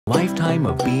lifetime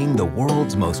of being the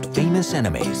world's most famous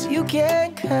enemies. You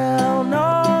can count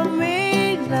on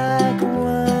me like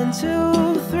 1,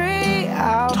 2, 3.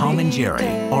 Tom and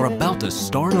Jerry are about to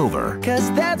start over.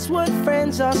 'Cause that's what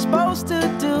friends are supposed to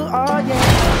do, oh yeah.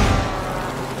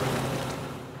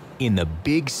 In the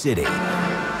big city.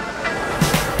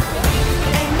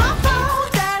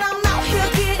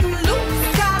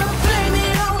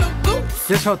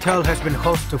 This hotel has been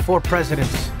host to 4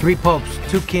 presidents, 3 popes,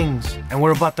 2 kings, and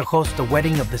we're about to host the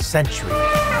wedding of the century.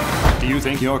 Do you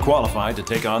think you're qualified to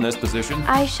take on this position?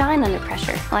 I shine under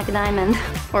pressure, like a diamond.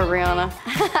 Or Rihanna.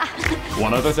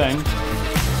 One other thing.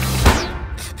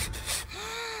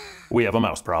 We have a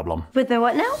mouse problem. With the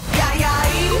what now?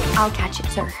 I'll catch it,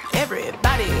 sir.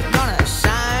 Everybody gonna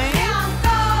shine.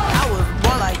 I was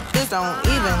born like this, don't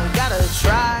even gotta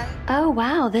try. Oh,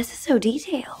 wow, this is so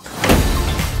detailed.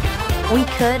 We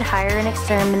could hire an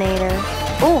exterminator,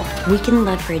 or we can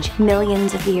leverage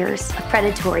millions of years of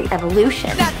predatory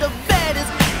evolution. Not the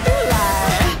baddest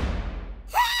lie.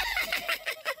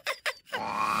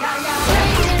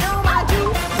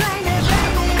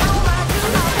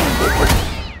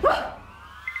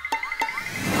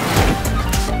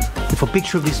 If a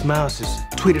picture of this mouse is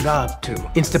tweeted out to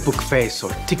Instabook Face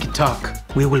or TikTok,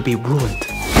 we will be ruined.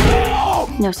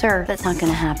 No, sir, that's not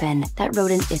gonna happen. That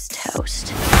rodent is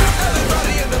toast.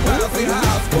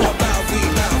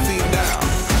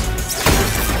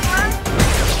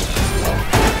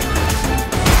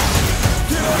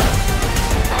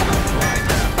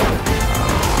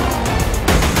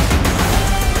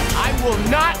 I will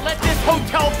not let this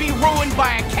hotel be ruined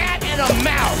by a cat and a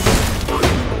mouse!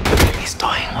 He's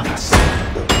dying on us.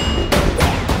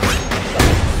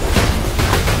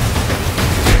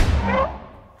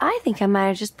 I think I might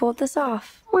have just pulled this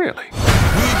off. Really?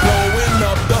 We blowing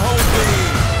up the whole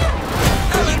thing.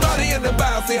 Everybody in the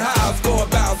bouncy house, going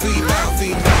bouncy,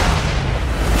 bouncy.